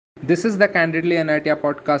This is the Candidly Anatia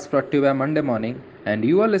podcast brought to you by Monday Morning, and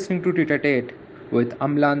you are listening to Tita Tate with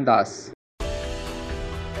Amlan Das.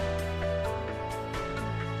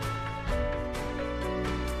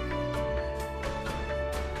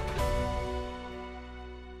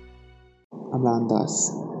 Amlan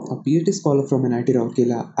Das, a PhD scholar from NIT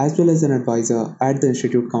Rourkela as well as an advisor at the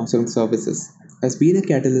Institute Counseling Services, has been a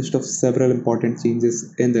catalyst of several important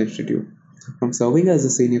changes in the Institute. From serving as a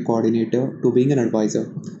senior coordinator to being an advisor,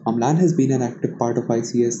 Amlan has been an active part of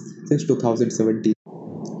ICS since 2017.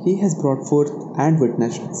 He has brought forth and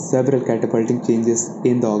witnessed several catapulting changes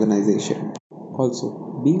in the organization.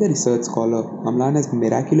 Also, being a research scholar, Amlan has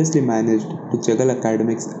miraculously managed to juggle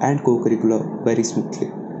academics and co-curricular very smoothly.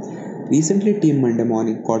 Recently, Team Monday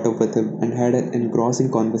Morning caught up with him and had an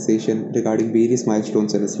engrossing conversation regarding various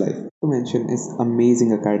milestones in his life. To mention his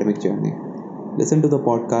amazing academic journey. Listen to the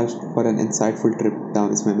podcast for an insightful trip down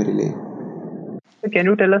his memory lane. Can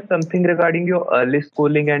you tell us something regarding your early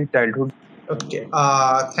schooling and childhood? Okay.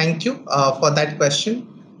 Thank you for that question.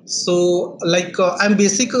 So, I'm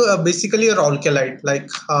basically a Rourkelite.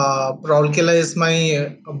 Rourkela is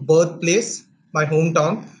my birthplace, my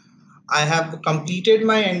hometown. I have completed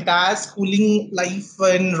my entire schooling life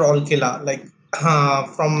in Rourkela.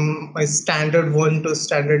 From my standard one to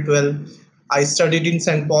standard 12, I studied in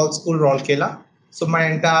St. Paul's School, Rourkela. So my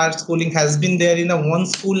entire schooling has been there in a one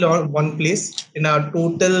school or one place in a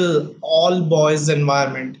total all boys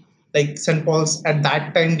environment. Like St. Paul's at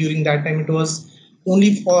that time, during that time, it was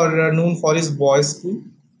only for known for his boys school.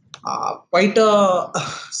 Quite a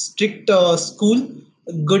strict school.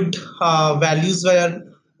 Good values were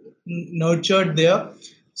nurtured there.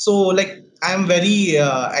 So I'm very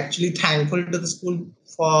actually thankful to the school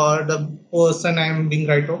for the person I'm being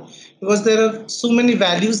right now, because there are so many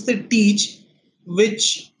values they teach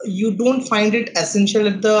which you don't find it essential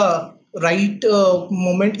at the right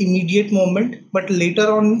moment, immediate moment, but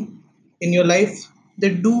later on in your life they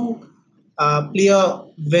do play a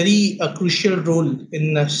very crucial role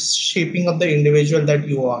in shaping of the individual that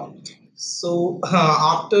you are. So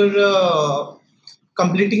after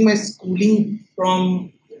completing my schooling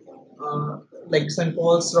from St.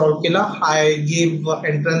 Paul's, Rourkela, I gave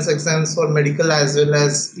entrance exams for medical as well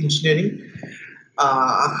as engineering.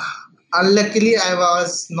 Uh, Unluckily, I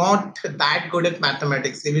was not that good at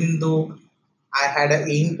mathematics, even though I had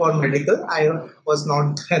an aim for medical. I was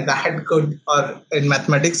not that good in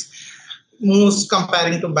mathematics, most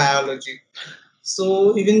comparing to biology.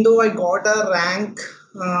 So even though I got a rank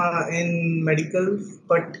in medical,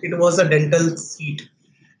 but it was a dental seat,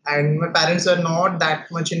 and my parents were not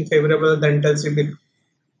that much in favorable dental seat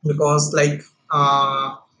because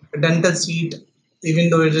a dental seat, even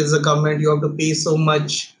though it is a government, you have to pay so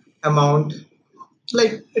much amount.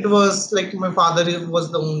 Like it was like my father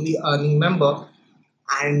was the only earning member,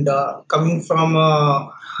 and coming from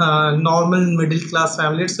a normal middle class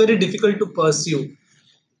family, it's very difficult to pursue.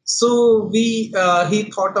 So we he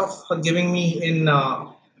thought of giving me in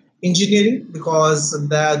engineering, because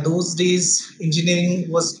those days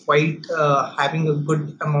engineering was quite having a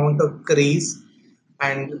good amount of craze,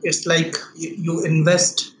 and it's like you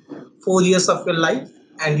invest 4 years of your life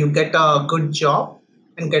and you get a good job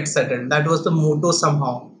and get settled. That was the motto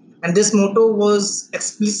somehow, and this motto was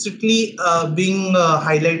explicitly being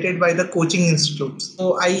highlighted by the coaching institutes.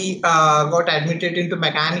 So I got admitted into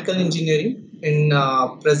mechanical engineering. In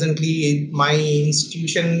presently, my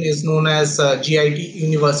institution is known as GIT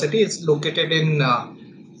University. It's located in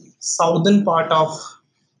southern part of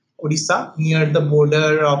Odisha, near the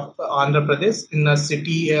border of Andhra Pradesh, in a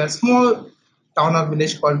city, a small town or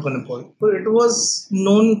village called Gunapur. So it was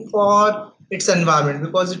known for its environment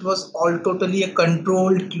because it was all totally a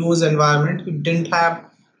controlled, closed environment. You didn't have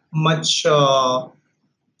much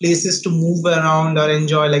places to move around or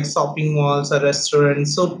enjoy, like shopping malls or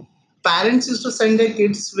restaurants. So parents used to send their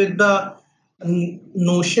kids with the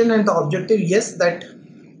notion and the objective, yes, that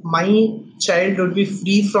my child would be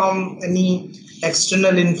free from any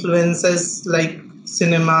external influences like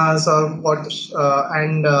cinemas or what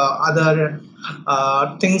and other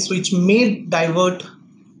things which may divert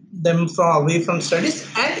them from away from studies,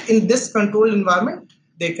 and in this controlled environment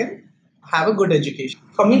they can have a good education.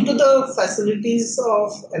 Coming to the facilities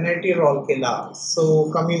of NIT Rourkela,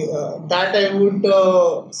 so coming that I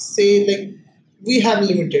would say, like, we have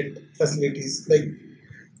limited facilities. Like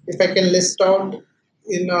if I can list out,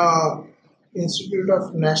 in Institute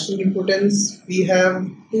of National Importance, we have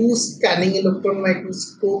two scanning electron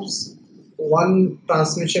microscopes, one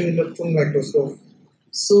transmission electron microscope.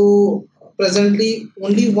 So presently,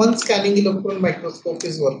 only one scanning electron microscope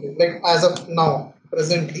is working. Like as of now,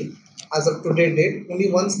 presently. as of today date.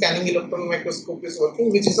 Only one scanning electron microscope is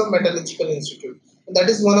working, which is a metallurgical institute. And that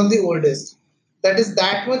is one of the oldest. That is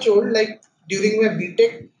that much old. Like during my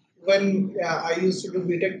BTech, when I used to do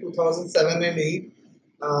BTech 2007 and 8,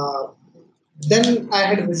 uh, then I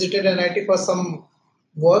had visited NIT for some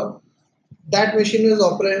work. That machine was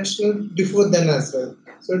operational before then as well.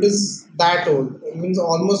 So it is that old. It means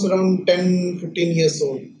almost around 10, 15 years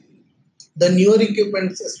old. The newer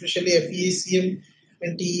equipments, especially FEACM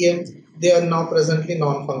and TEM, they are now presently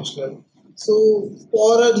non-functional. So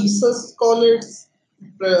for a research scholar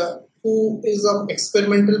who is of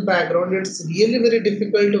experimental background, it's really very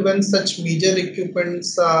difficult when such major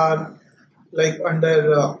equipments are like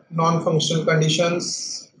under non-functional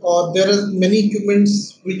conditions, or there are many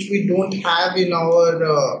equipments which we don't have in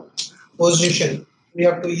our position. We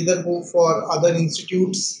have to either go for other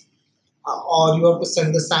institutes, or you have to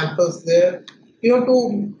send the samples there. You have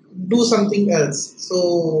to do something else.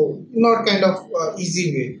 So not kind of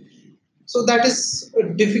easy way. So that is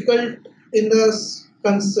difficult in the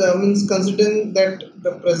means considering that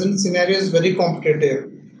the present scenario is very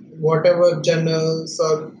competitive. Whatever journals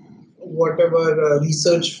or whatever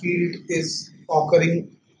research field is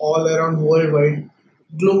occurring all around worldwide,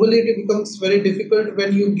 globally it becomes very difficult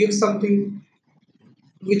when you give something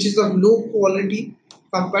which is of low quality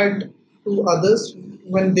compared to others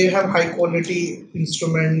when they have high quality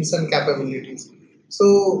instruments and capabilities.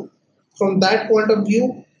 So from that point of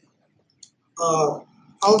view, uh,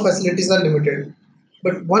 our facilities are limited.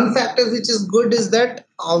 But one factor which is good is that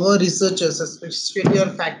our researchers, especially our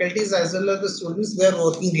faculties as well as the students, they are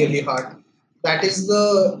working really hard. That is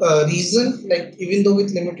the reason, like even though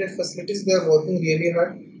with limited facilities, they are working really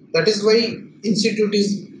hard. That is why institute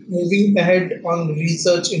is moving ahead on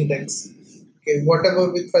research index. Okay,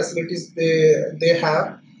 whatever with facilities they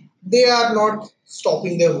have, they are not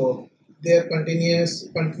stopping their work. They are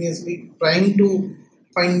continuously trying to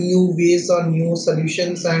find new ways or new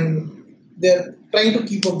solutions, and they're trying to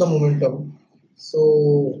keep up the momentum.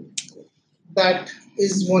 So that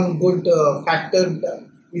is one good factor,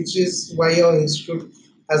 which is why our institute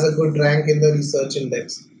has a good rank in the research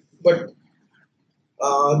index. But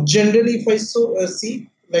generally, if I see,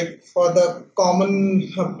 like for the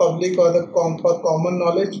common public or for common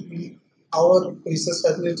knowledge, our research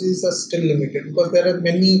facilities are still limited because there are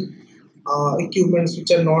many equipments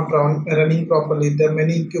which are not running properly. There are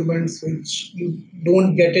many equipments which you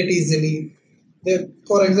don't get it easily. There,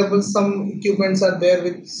 for example, some equipments are there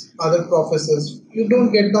with other professors. You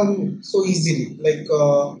don't get them so easily. Like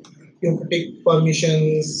you have to take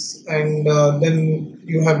permissions, and then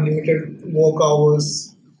you have limited work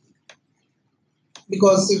hours,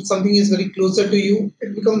 because if something is very closer to you,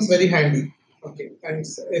 it becomes very handy. Okay, and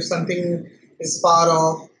if something is far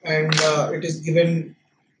off and it is given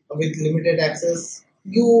with limited access,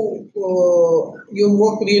 your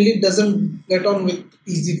work really doesn't get on with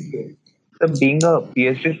easy flow. So, being a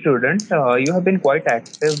PhD student, you have been quite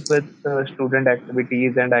active with student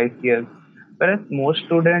activities and ICS, whereas most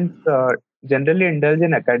students generally indulge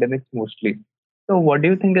in academics mostly. So, what do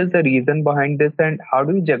you think is the reason behind this, and how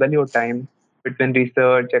do you juggle your time between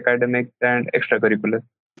research, academics, and extracurriculars?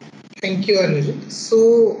 Thank you, Anujit.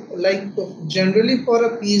 So, like generally for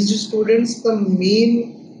a PhD students, the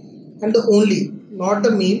main and the only, not the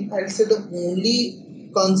main, I'd say the only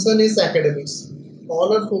concern is academics.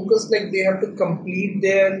 All are focused like they have to complete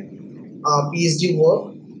their PhD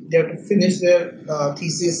work. They have to finish their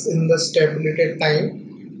thesis in the stipulated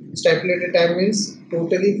time. Stipulated time means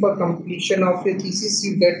totally for completion of your thesis,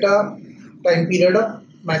 you get a time period of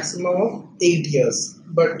maximum of 8 years.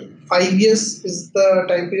 But 5 years is the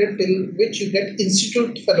time period till which you get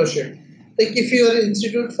institute fellowship. Like if you are an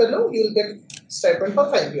institute fellow, you will get stipend for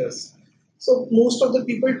 5 years. So most of the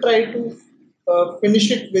people try to finish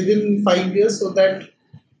it within 5 years so that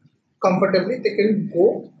comfortably they can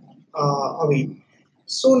go away.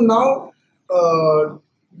 So now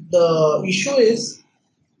the issue is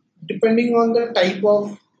depending on the type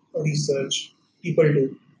of research people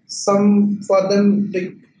do. Some for them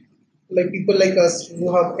like people like us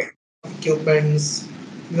who have equipments,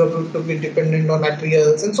 you have to be dependent on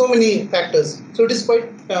materials and so many factors. So it is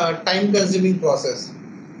quite time consuming process.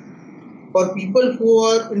 For people who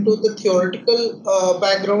are into the theoretical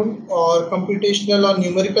background or computational or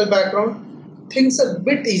numerical background, things are a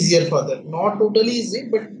bit easier for them. Not totally easy,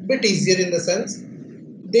 but bit easier in the sense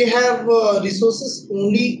they have resources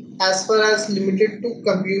only as far as limited to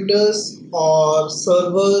computers or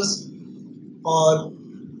servers or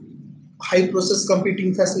high process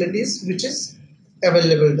computing facilities which is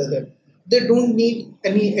available to them. They don't need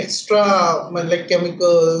any extra like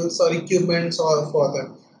chemicals or equipments or for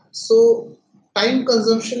them. So time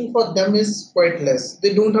consumption for them is quite less.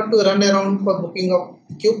 They don't have to run around for booking of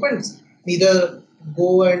equipments, neither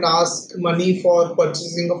go and ask money for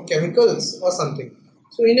purchasing of chemicals or something.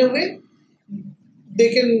 So in a way,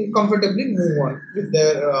 they can comfortably move on with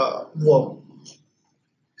their work.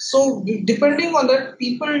 So depending on that,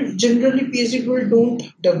 people generally PhD people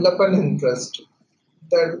don't develop an interest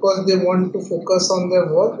that because they want to focus on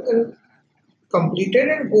their work and complete it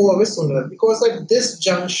and go away sooner. Because at this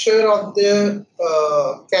juncture of their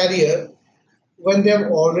career, when they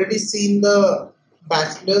have already seen the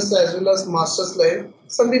bachelor's as well as master's life,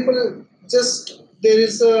 some people just there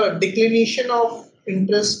is a declination of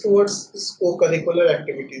interest towards this co-curricular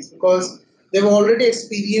activities because they've already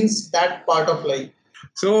experienced that part of life.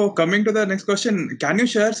 So, coming to the next question, can you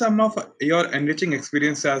share some of your enriching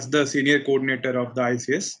experience as the senior coordinator of the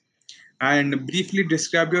ICS and briefly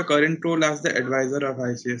describe your current role as the advisor of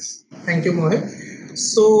ICS? Thank you, Mohit.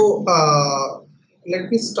 So, let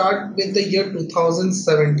me start with the year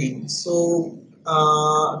 2017. So,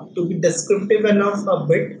 to be descriptive enough a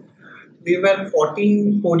bit, we were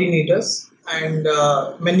 14 coordinators and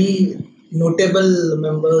many notable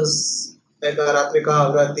members like Aratrika,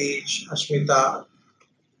 Avratej, Ashmita,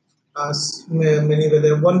 many were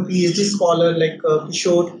there. One PhD scholar like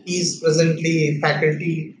Kishore, he's presently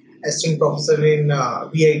faculty assistant professor in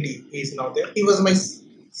VIT. He's now there. He was my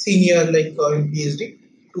senior, like in PhD,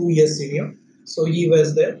 2 years senior. So he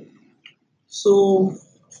was there. So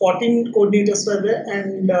 14 coordinators were there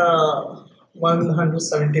and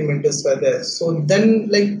 170 mentors were there. So then,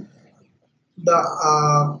 like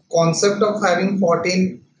the concept of having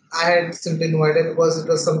 14, I had simply no idea because it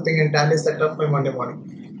was something entirely set up by Monday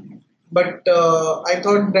morning. But I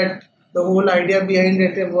thought that the whole idea behind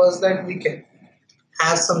it was that we can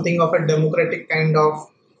have something of a democratic kind of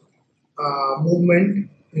movement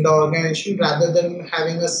in the organization rather than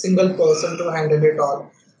having a single person to handle it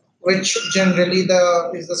all, which generally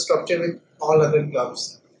the is the structure with all other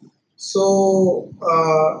clubs. So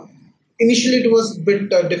initially it was a bit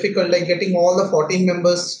difficult, like getting all the 14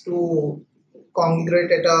 members to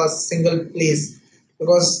congregate at a single place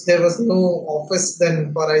because there was no office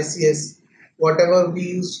then for ICS. Whatever we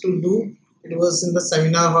used to do, it was in the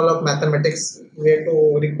seminar hall of mathematics. We had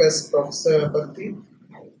to request Professor Bhakti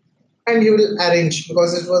and he will arrange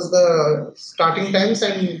because it was the starting times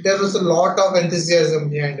and there was a lot of enthusiasm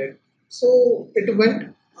behind it. So it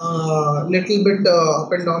went a little bit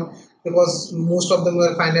up and down because most of them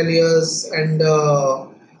were final years and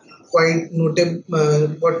quite notable.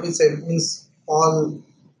 What we say means all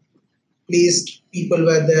placed people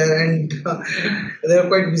were there and they were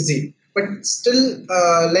quite busy. But still,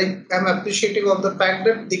 like I'm appreciative of the fact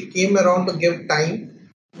that they came around to give time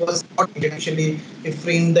was not actually we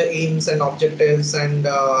framed the aims and objectives and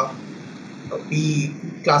we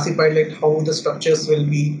classified like how the structures will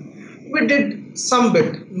be. We did some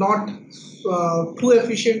bit, not too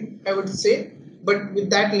efficient, I would say, but with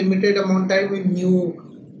that limited amount of time, we knew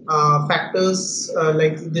factors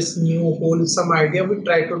like this new wholesome idea. We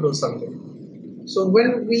tried to do something. So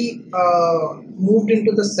when we moved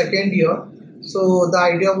into the second year, so the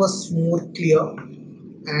idea was more clear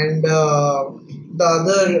and the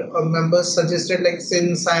other members suggested like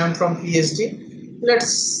since I am from PhD,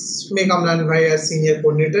 let's make Amlan Bhai as senior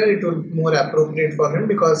coordinator. It will be more appropriate for him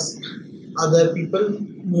because other people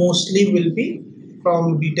mostly will be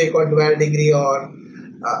from BTech or dual degree or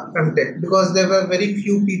MTech because there were very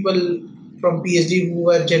few people from PhD who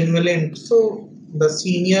were genuine. So the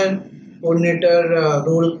senior coordinator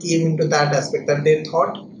role came into that aspect that they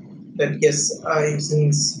thought that yes,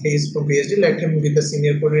 since he's from PhD, let him be the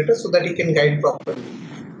senior coordinator so that he can guide properly.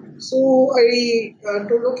 So I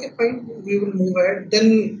told, okay, fine, we will move ahead.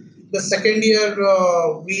 Then the second year,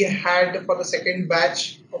 we had for the second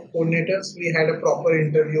batch of coordinators, we had a proper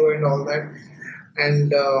interview and all that,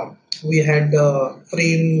 and we had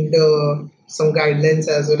framed some guidelines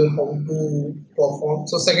as well how to perform.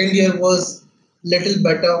 So second year was little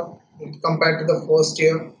better compared to the first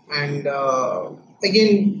year, and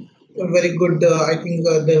again very good. I think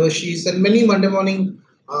there were she's and many Monday morning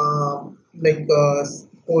like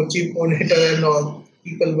chief coordinator and all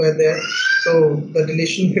people were there. So the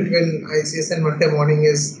relation between ICS and Monday morning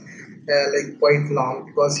is like quite long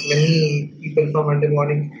because many people from Monday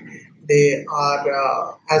morning they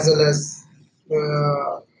are as well as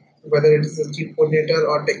whether it is the chief coordinator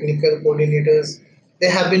or technical coordinators, they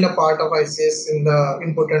have been a part of ICS in the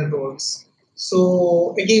important roles.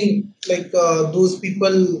 So again, like those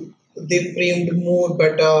people, they framed more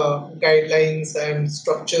better guidelines and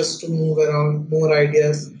structures to move around, more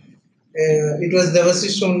ideas. It was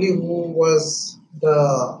Devasish only who was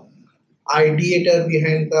the ideator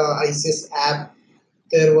behind the ICS app.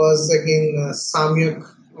 There was again Samyak,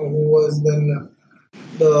 who was then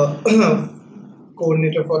the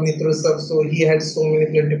coordinator for Nitrosub. So he had so many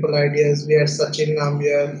plentiful ideas. We had Sachin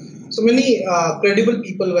Nambiar. So many credible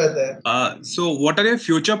people were there. So, what are your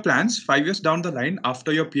future plans 5 years down the line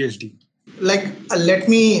after your PhD? Like, let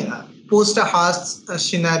me post a harsh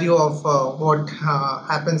scenario of what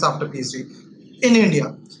happens after PhD in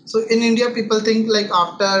India. So in India, people think like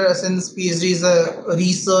after, since PhD is a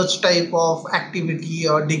research type of activity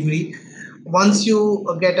or degree, once you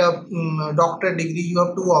get a doctorate degree, you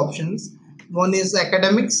have two options. One is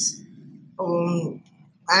academics, um,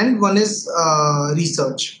 and one is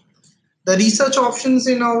research. The research options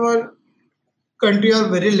in our country are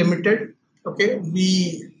very limited. Okay,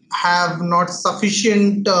 we have not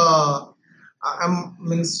sufficient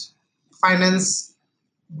means finance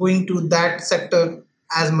going to that sector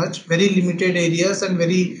as much. Very limited areas and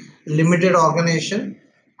very limited organization,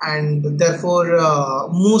 and therefore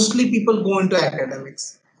mostly people go into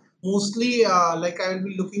academics. Mostly, like I will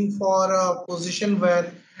be looking for a position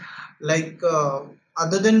where, like,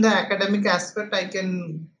 other than the academic aspect, I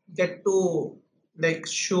can get to like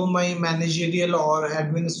show my managerial or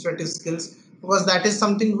administrative skills, because that is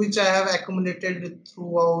something which I have accumulated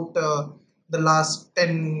throughout the last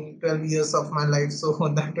 10-12 years of my life. So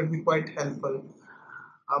that would be quite helpful.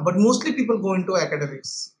 But mostly people go into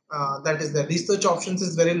academics. That is, the research options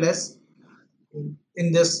is very less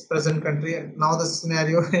in this present country, and now the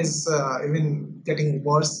scenario is even getting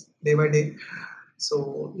worse day by day.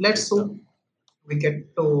 So let's hope we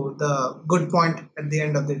get to the good point at the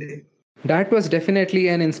end of the day. That was definitely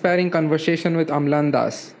an inspiring conversation with Amlan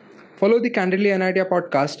Das. Follow the Candidly an Idea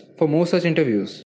podcast for more such interviews.